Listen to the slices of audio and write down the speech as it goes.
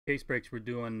Case breaks, we're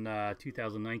doing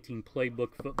 2019 Playbook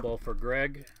football for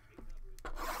Greg.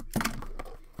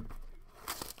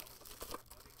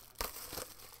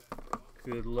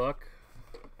 Good luck.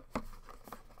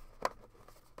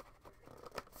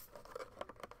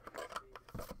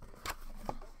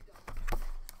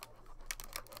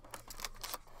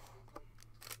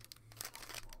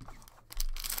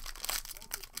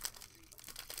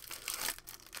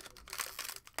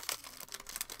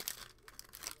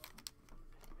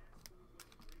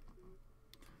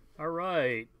 All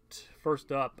right,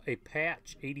 first up, a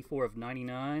patch, 84 of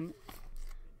 99,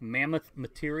 Mammoth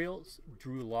Materials,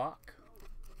 Drew Lock.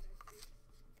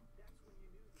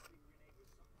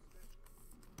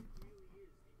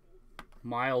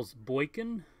 Miles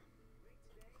Boykin,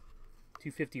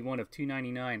 251 of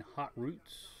 299, Hot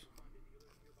Roots.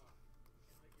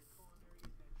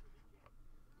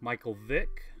 Michael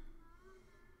Vick,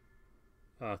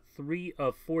 3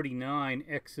 of 49,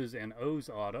 X's and O's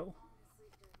auto.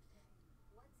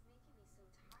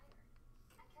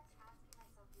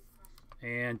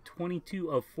 And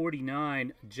 22 of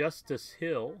 49, Justice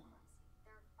Hill.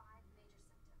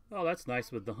 Oh, that's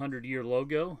nice with the 100-year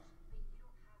logo.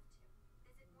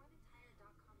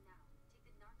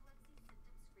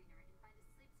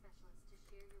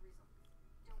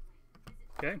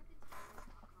 Okay.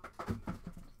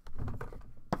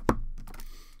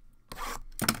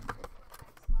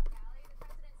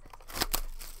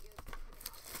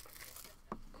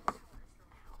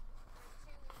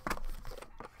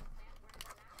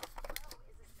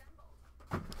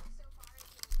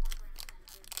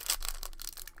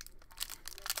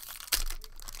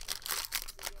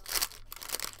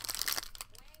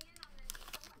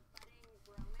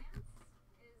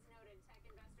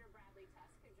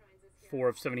 Four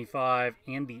of 75,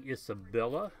 Andy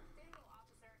Isabella.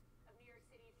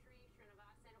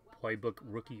 Playbook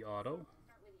rookie auto.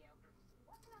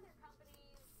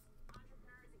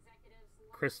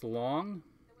 Chris Long,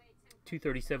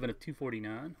 237 of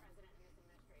 249.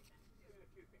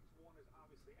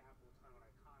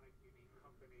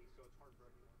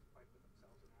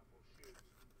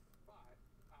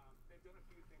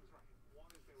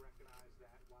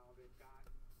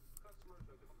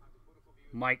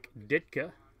 Mike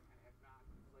Ditka,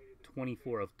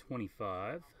 24 of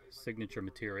 25, Signature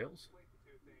Materials.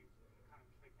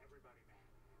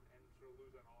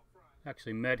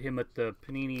 Actually met him at the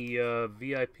Panini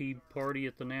VIP party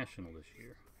at the National this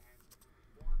year.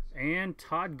 And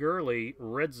Todd Gurley,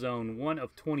 Red Zone, 1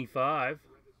 of 25.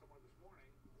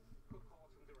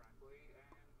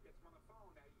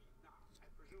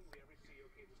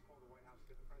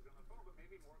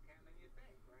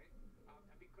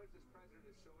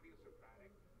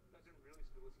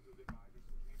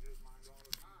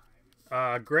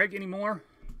 Greg, any more?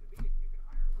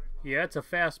 Yeah, it's a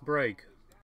fast break.